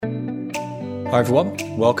Hi everyone,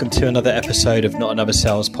 welcome to another episode of Not Another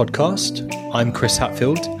Sales Podcast. I'm Chris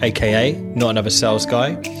Hatfield, aka Not Another Sales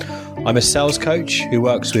Guy. I'm a sales coach who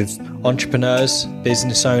works with entrepreneurs,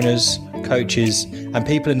 business owners, coaches, and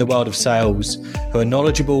people in the world of sales who are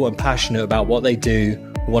knowledgeable and passionate about what they do,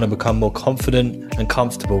 who want to become more confident and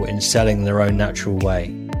comfortable in selling in their own natural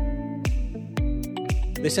way.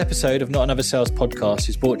 This episode of Not Another Sales Podcast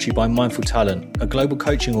is brought to you by Mindful Talent, a global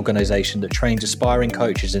coaching organization that trains aspiring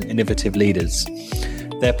coaches and innovative leaders.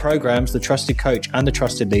 Their programs, The Trusted Coach and The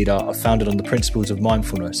Trusted Leader, are founded on the principles of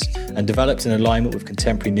mindfulness and developed in alignment with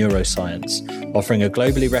contemporary neuroscience, offering a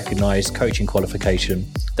globally recognized coaching qualification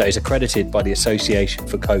that is accredited by the Association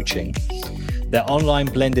for Coaching. Their online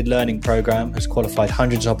blended learning program has qualified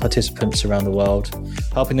hundreds of participants around the world,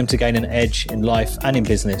 helping them to gain an edge in life and in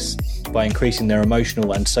business by increasing their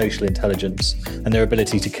emotional and social intelligence and their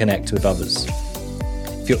ability to connect with others.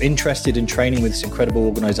 If you're interested in training with this incredible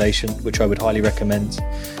organization, which I would highly recommend,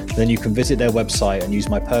 then you can visit their website and use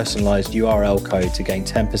my personalized URL code to gain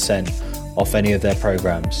 10% off any of their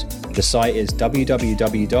programs. The site is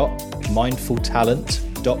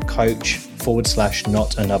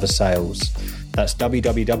www.mindfultalent.coach/notanother-sales. That's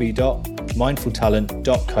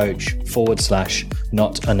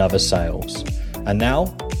www.mindfultalent.coach/notanother-sales. And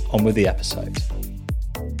now, on with the episode.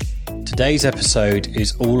 Today's episode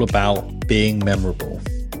is all about being memorable.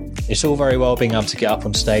 It's all very well being able to get up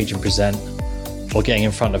on stage and present, or getting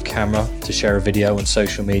in front of camera to share a video on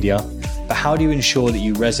social media, but how do you ensure that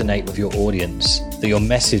you resonate with your audience, that your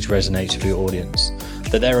message resonates with your audience,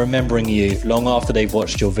 that they're remembering you long after they've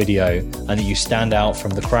watched your video, and that you stand out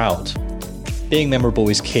from the crowd? Being memorable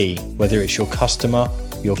is key, whether it's your customer,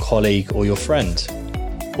 your colleague, or your friend.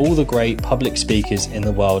 All the great public speakers in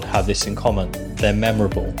the world have this in common. They're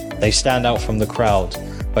memorable. They stand out from the crowd,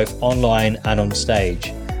 both online and on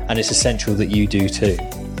stage, and it's essential that you do too.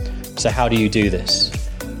 So how do you do this?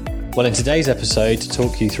 Well, in today's episode, to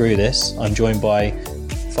talk you through this, I'm joined by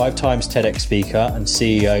 5 times TEDx speaker and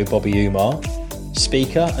CEO Bobby Umar,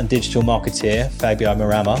 speaker and digital marketeer Fabio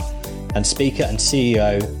Marama, and speaker and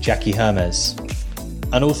CEO Jackie Hermes.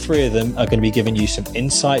 And all 3 of them are going to be giving you some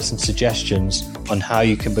insights and suggestions on how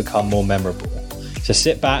you can become more memorable. So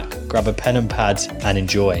sit back, grab a pen and pad, and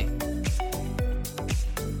enjoy.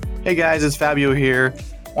 Hey guys, it's Fabio here.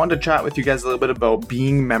 I wanted to chat with you guys a little bit about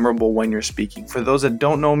being memorable when you're speaking. For those that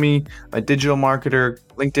don't know me, I'm a digital marketer,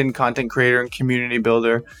 LinkedIn content creator, and community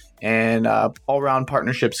builder, and all-around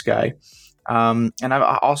partnerships guy. And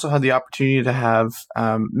I've also had the opportunity to have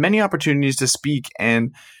many opportunities to speak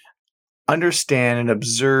and understand and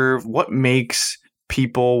observe what makes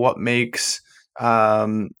people, what makes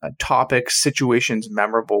topics, situations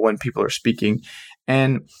memorable when people are speaking.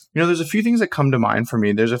 And, there's a few things that come to mind for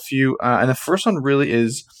me. There's a few, and the first one really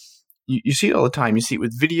is, you see it all the time. You see it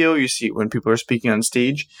with video. You see it when people are speaking on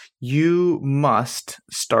stage. You must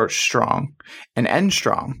start strong and end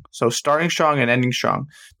strong. So starting strong and ending strong.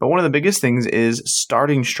 But one of the biggest things is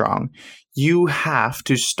starting strong. You have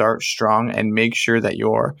to start strong and make sure that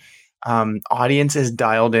your audience is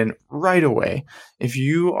dialed in right away. If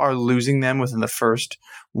you are losing them within the first,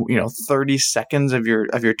 30 seconds of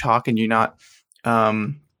your talk, and you're not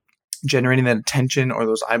generating that attention or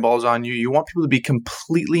those eyeballs on you, you want people to be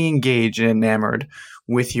completely engaged and enamored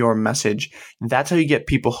with your message. That's how you get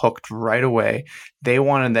people hooked right away. They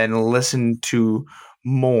want to then listen to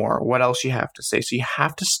more. What else you have to say? So you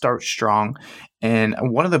have to start strong. And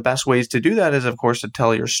one of the best ways to do that is, of course, to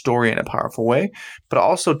tell your story in a powerful way, but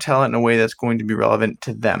also tell it in a way that's going to be relevant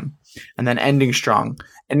to them. And then ending strong.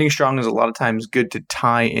 Ending strong is a lot of times good to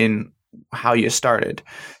tie in how you started.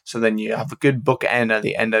 So then you have a good bookend at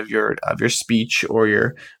the end of your speech or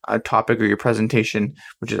your topic or your presentation,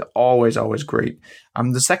 which is always great.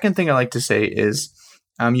 The second thing I like to say is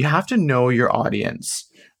you have to know your audience.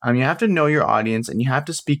 You have to know your audience, and you have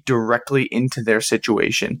to speak directly into their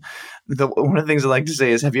situation. One of the things I like to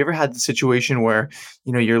say is, have you ever had the situation where,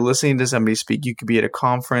 you're listening to somebody speak? You could be at a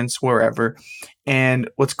conference, wherever, and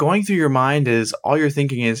what's going through your mind is, all you're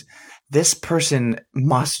thinking is, this person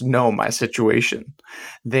must know my situation.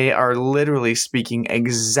 They are literally speaking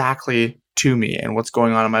exactly to me and what's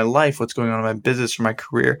going on in my life, what's going on in my business or my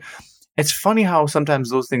career. It's funny how sometimes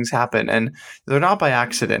those things happen, and they're not by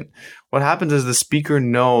accident. What happens is the speaker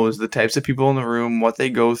knows the types of people in the room, what they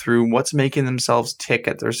go through, what's making themselves tick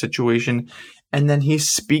at their situation, and then he's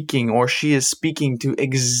speaking or she is speaking to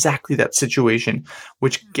exactly that situation,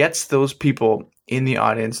 which gets those people in the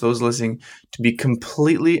audience, those listening, to be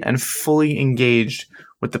completely and fully engaged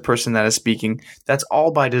with the person that is speaking. That's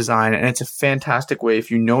all by design, and it's a fantastic way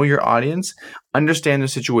if you know your audience, understand their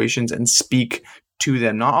situations, and speak to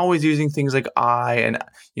them, not always using things like I and,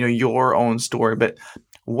 your own story, but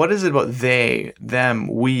what is it about they, them,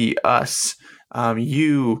 we, us,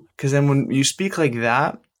 you? Because then when you speak like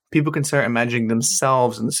that, people can start imagining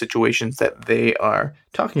themselves in the situations that they are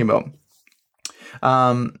talking about.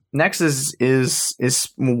 Next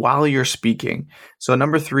is while you're speaking. So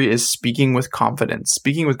number 3 is speaking with confidence.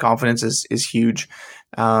 Speaking with confidence is huge.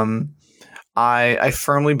 I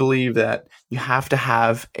firmly believe that you have to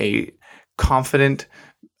have a confident,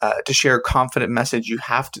 to share a confident message.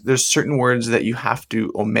 There's certain words that you have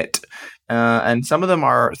to omit. And some of them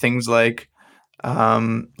are things like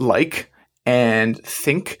and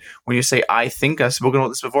think. When you say I think, I've spoken about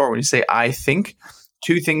this before. When you say I think,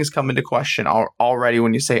 2 things come into question already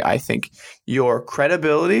when you say I think: your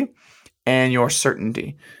credibility and your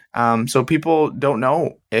certainty. So people don't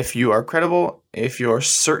know if you are credible, if you're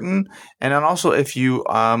certain, and then also if you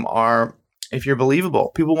if you're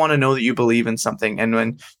believable. People want to know that you believe in something. And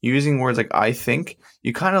when using words like I think,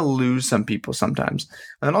 you kind of lose some people sometimes.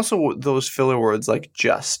 And then also those filler words like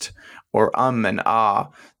just or and ah,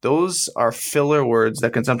 those are filler words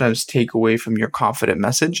that can sometimes take away from your confident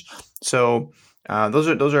message. So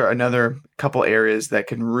those are another couple areas that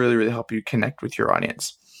can really, really help you connect with your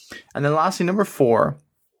audience. And then lastly, number 4,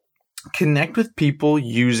 connect with people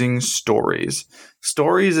using stories.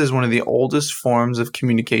 Stories is one of the oldest forms of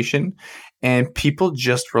communication, and people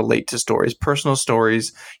just relate to stories, personal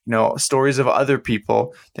stories, stories of other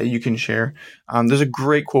people that you can share. There's a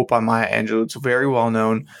great quote by Maya Angelou. It's very well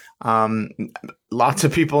known. Lots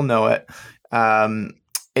of people know it.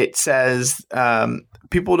 It says,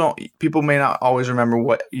 people may not always remember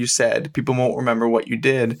what you said. People won't remember what you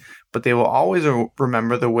did, but they will always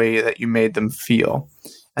remember the way that you made them feel.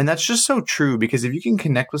 And that's just so true, because if you can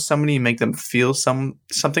connect with somebody and make them feel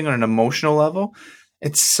something on an emotional level,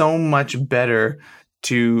 it's so much better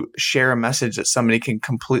to share a message that somebody can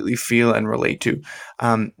completely feel and relate to.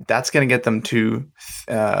 That's going to get them to,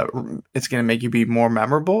 it's going to make you be more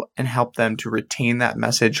memorable and help them to retain that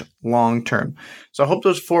message long term. So I hope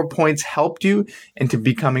those 4 points helped you into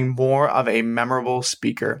becoming more of a memorable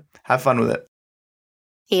speaker. Have fun with it.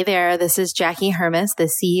 Hey there, this is Jackie Hermes, the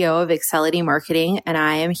CEO of Excelity Marketing, and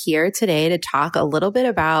I am here today to talk a little bit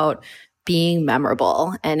about being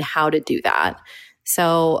memorable and how to do that.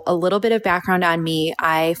 So a little bit of background on me.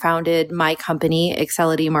 I founded my company,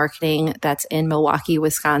 Excelity Marketing, that's in Milwaukee,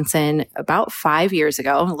 Wisconsin, about 5 years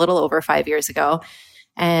ago, a little over 5 years ago.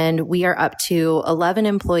 And we are up to 11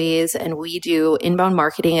 employees, and we do inbound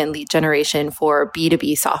marketing and lead generation for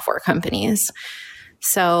B2B software companies.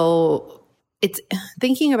 So it's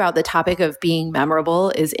thinking about the topic of being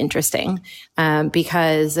memorable is interesting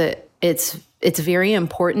because it's very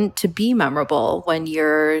important to be memorable when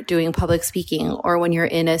you're doing public speaking or when you're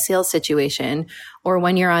in a sales situation or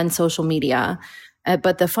when you're on social media.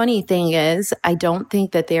 But the funny thing is, I don't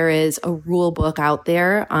think that there is a rule book out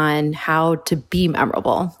there on how to be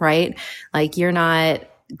memorable, right? Like you're not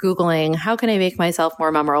Googling, how can I make myself more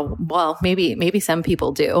memorable? Well, maybe some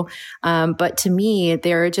people do. But to me,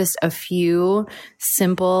 there are just a few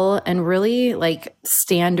simple and really like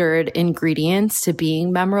standard ingredients to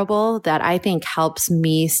being memorable that I think helps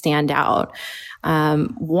me stand out.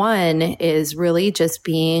 One is really just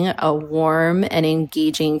being a warm and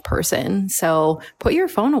engaging person. So put your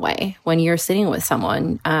phone away when you're sitting with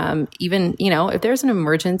someone. Even, if there's an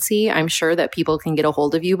emergency, I'm sure that people can get a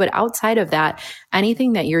hold of you. But outside of that,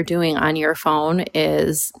 anything that you're doing on your phone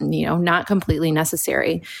is, not completely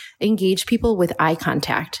necessary. Engage people with eye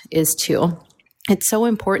contact is too. It's so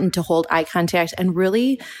important to hold eye contact and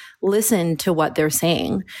really listen to what they're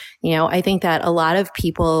saying. I think that a lot of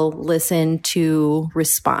people listen to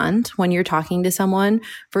respond when you're talking to someone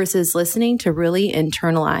versus listening to really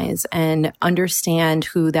internalize and understand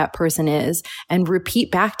who that person is and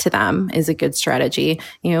repeat back to them is a good strategy.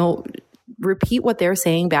 Repeat what they're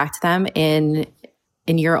saying back to them in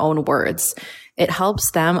your own words. It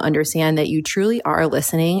helps them understand that you truly are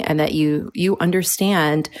listening and that you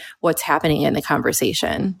understand what's happening in the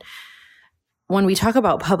conversation. When we talk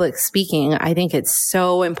about public speaking, I think it's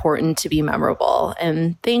so important to be memorable.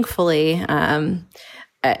 And thankfully, I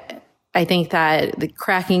think that the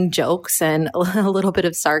cracking jokes and a little bit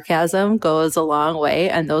of sarcasm goes a long way.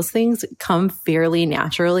 And those things come fairly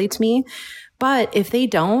naturally to me. But if they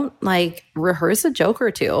don't, rehearse a joke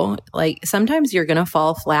or two. Sometimes you're going to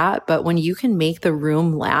fall flat, but when you can make the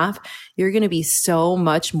room laugh, you're going to be so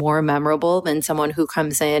much more memorable than someone who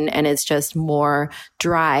comes in and is just more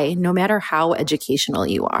dry, no matter how educational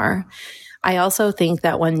you are. I also think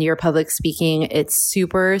that when you're public speaking, it's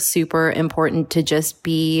super, super important to just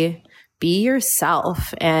be be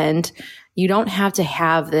yourself. And you don't have to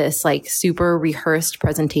have this like super rehearsed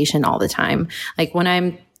presentation all the time. Like when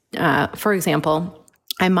I'm, for example,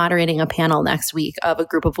 I'm moderating a panel next week of a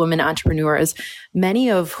group of women entrepreneurs,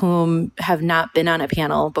 many of whom have not been on a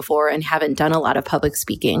panel before and haven't done a lot of public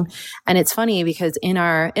speaking. And it's funny because in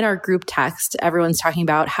our group text, everyone's talking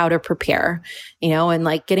about how to prepare, and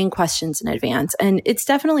like getting questions in advance. And it's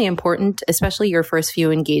definitely important, especially your first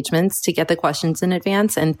few engagements, to get the questions in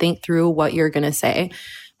advance and think through what you're going to say.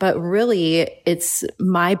 But really, it's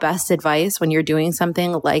my best advice when you're doing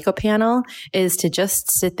something like a panel is to just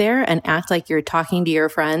sit there and act like you're talking to your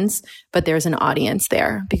friends, but there's an audience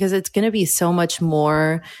there, because it's going to be so much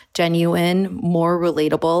more genuine, more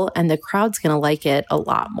relatable, and the crowd's going to like it a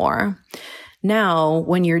lot more. Now,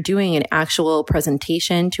 when you're doing an actual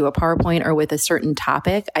presentation to a PowerPoint or with a certain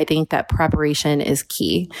topic, I think that preparation is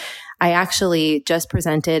key. I actually just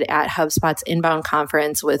presented at HubSpot's Inbound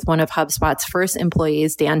conference with one of HubSpot's first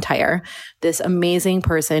employees, Dan Tyre, this amazing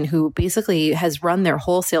person who basically has run their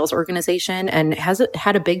whole sales organization and has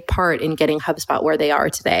had a big part in getting HubSpot where they are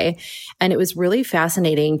today. And it was really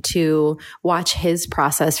fascinating to watch his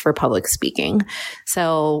process for public speaking.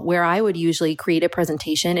 So where I would usually create a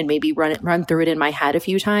presentation and maybe run through it in my head a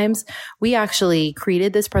few times, we actually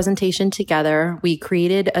created this presentation together. We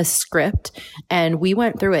created a script and we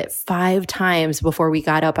went through it 5 times before we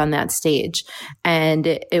got up on that stage. And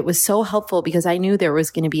it was so helpful because I knew there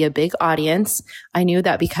was going to be a big audience. I knew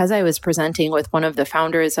that because I was presenting with one of the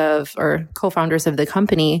founders or co-founders of the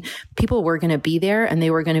company, people were going to be there and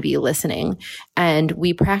they were going to be listening. And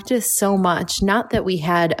we practiced so much, not that we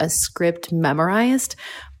had a script memorized,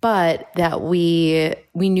 but that we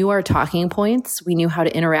knew our talking points. We knew how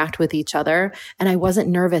to interact with each other. And I wasn't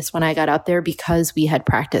nervous when I got up there because we had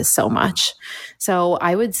practiced so much. So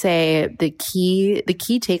I would say the key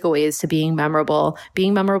takeaways to being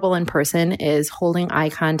memorable in person is holding eye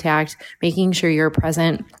contact, making sure you're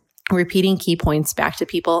present, repeating key points back to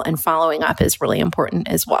people, and following up is really important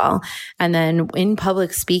as well. And then in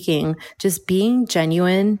public speaking, just being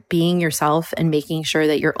genuine, being yourself, and making sure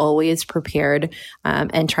that you're always prepared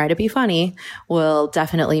and try to be funny will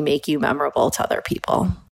definitely make you memorable to other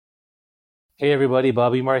people. Hey everybody,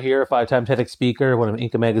 Bobby Marr here, 5-time TEDx speaker, one of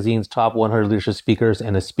Inc. Magazine's top 100 leadership speakers,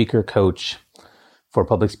 and a speaker coach for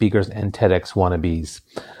public speakers and TEDx wannabes.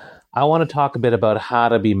 I want to talk a bit about how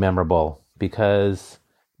to be memorable, because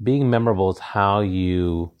being memorable is how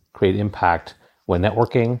you create impact when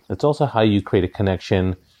networking. It's also how you create a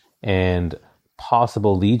connection and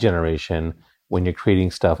possible lead generation when you're creating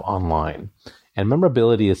stuff online. And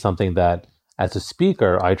memorability is something that, as a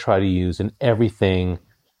speaker, I try to use in everything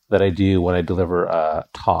that I do when I deliver a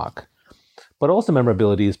talk. But also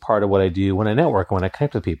memorability is part of what I do when I network, when I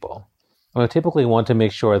connect with people. I typically want to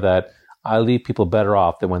make sure that I leave people better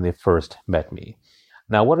off than when they first met me.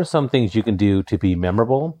 Now, what are some things you can do to be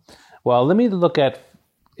memorable? Well, let me look at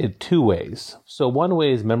it 2 ways. So one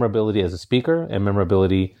way is memorability as a speaker and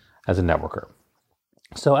memorability as a networker.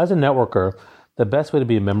 So as a networker, the best way to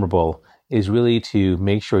be memorable is really to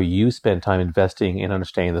make sure you spend time investing in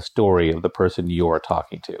understanding the story of the person you're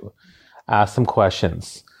talking to. Ask them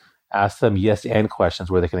questions. Ask them yes and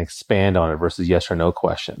questions where they can expand on it versus yes or no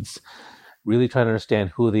questions. Really try to understand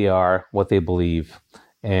who they are, what they believe,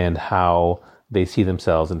 and how they see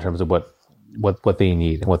themselves in terms of what they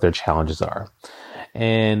need and what their challenges are.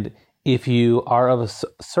 And if you are of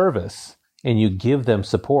a service and you give them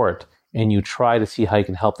support and you try to see how you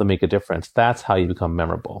can help them make a difference, that's how you become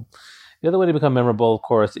memorable. The other way to become memorable, of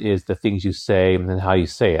course, is the things you say and how you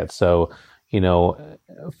say it. So,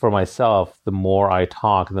 for myself, the more I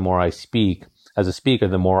talk, the more I speak as a speaker,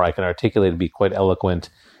 the more I can articulate and be quite eloquent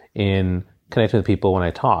in connecting with people when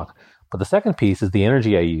I talk. But the second piece is the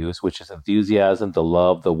energy I use, which is enthusiasm, the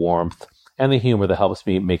love, the warmth, and the humor that helps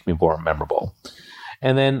me make me more memorable.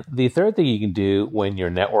 And then the third thing you can do when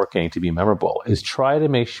you're networking to be memorable is try to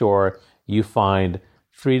make sure you find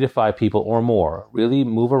 3 to 5 people or more. Really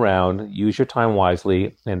move around, use your time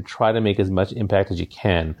wisely, and try to make as much impact as you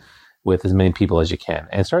can with as many people as you can.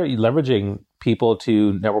 And start leveraging people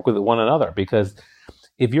to network with one another, because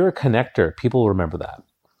if you're a connector, people will remember that.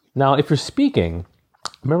 Now, if you're speaking,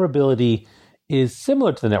 memorability is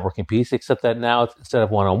similar to the networking piece, except that now instead of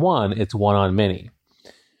one-on-one, it's one-on-many.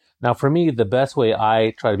 Now, for me, the best way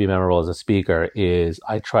I try to be memorable as a speaker is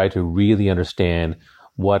I try to really understand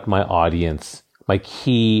what my audience, my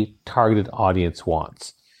key targeted audience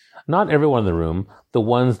wants. Not everyone in the room, the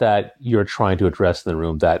ones that you're trying to address in the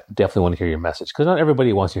room that definitely want to hear your message, because not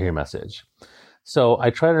everybody wants to hear your message. So I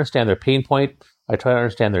try to understand their pain point. I try to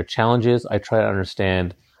understand their challenges. I try to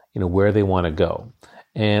understand, where they want to go.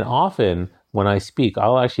 And often when I speak,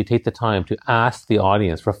 I'll actually take the time to ask the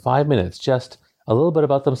audience for 5 minutes, just a little bit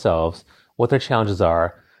about themselves, what their challenges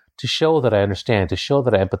are, to show that I understand, to show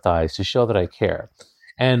that I empathize, to show that I care.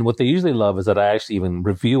 And what they usually love is that I actually even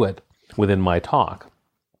review it within my talk.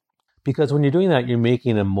 Because when you're doing that, you're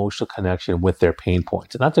making an emotional connection with their pain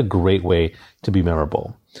points. And that's a great way to be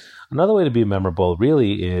memorable. Another way to be memorable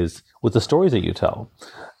really is with the stories that you tell.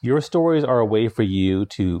 Your stories are a way for you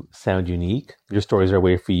to sound unique. Your stories are a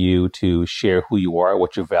way for you to share who you are,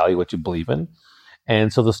 what you value, what you believe in.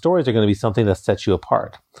 And so the stories are going to be something that sets you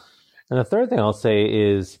apart. And the third thing I'll say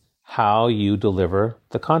is how you deliver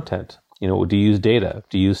the content. Do you use data?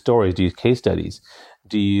 Do you use stories? Do you use case studies?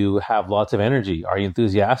 Do you have lots of energy? Are you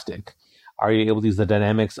enthusiastic? Are you able to use the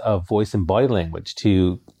dynamics of voice and body language? Do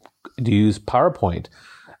you use PowerPoint?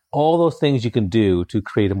 All those things you can do to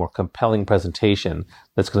create a more compelling presentation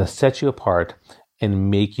that's going to set you apart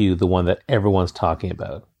and make you the one that everyone's talking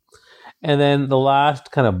about. And then the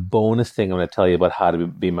last kind of bonus thing I'm going to tell you about how to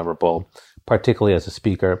be memorable, particularly as a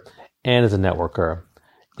speaker and as a networker,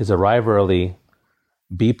 is arrive early,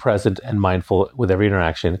 be present and mindful with every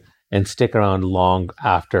interaction, and stick around long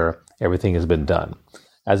after everything has been done.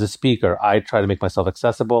 As a speaker, I try to make myself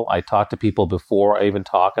accessible. I talk to people before I even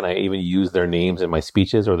talk, and I even use their names in my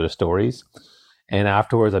speeches or their stories. And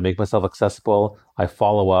afterwards, I make myself accessible. I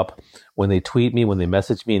follow up. When they tweet me, when they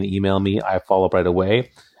message me and email me, I follow up right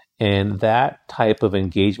away. And that type of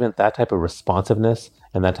engagement, that type of responsiveness,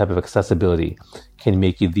 and that type of accessibility can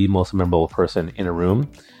make you the most memorable person in a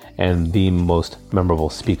room and the most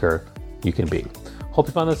memorable speaker you can be. Hope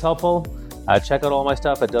you found this helpful. Check out all my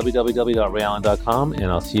stuff at www.rayallen.com, and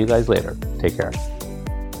I'll see you guys later. Take care.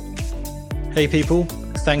 Hey people,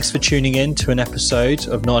 thanks for tuning in to an episode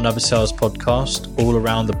of Not Another Sales Podcast, all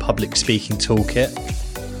around the public speaking toolkit.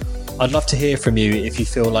 I'd love to hear from you if you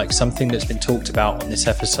feel like something that's been talked about on this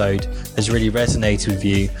episode has really resonated with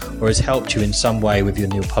you or has helped you in some way with your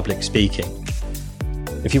new public speaking.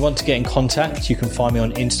 If you want to get in contact, you can find me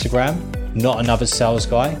on Instagram, Not Another Sales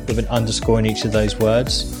Guy, with an underscore in each of those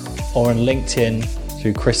words, or on LinkedIn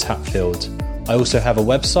through Chris Hatfield. I also have a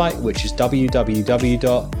website, which is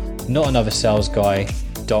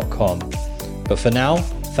www.notanothersalesguy.com. But for now,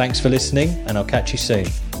 thanks for listening, and I'll catch you soon.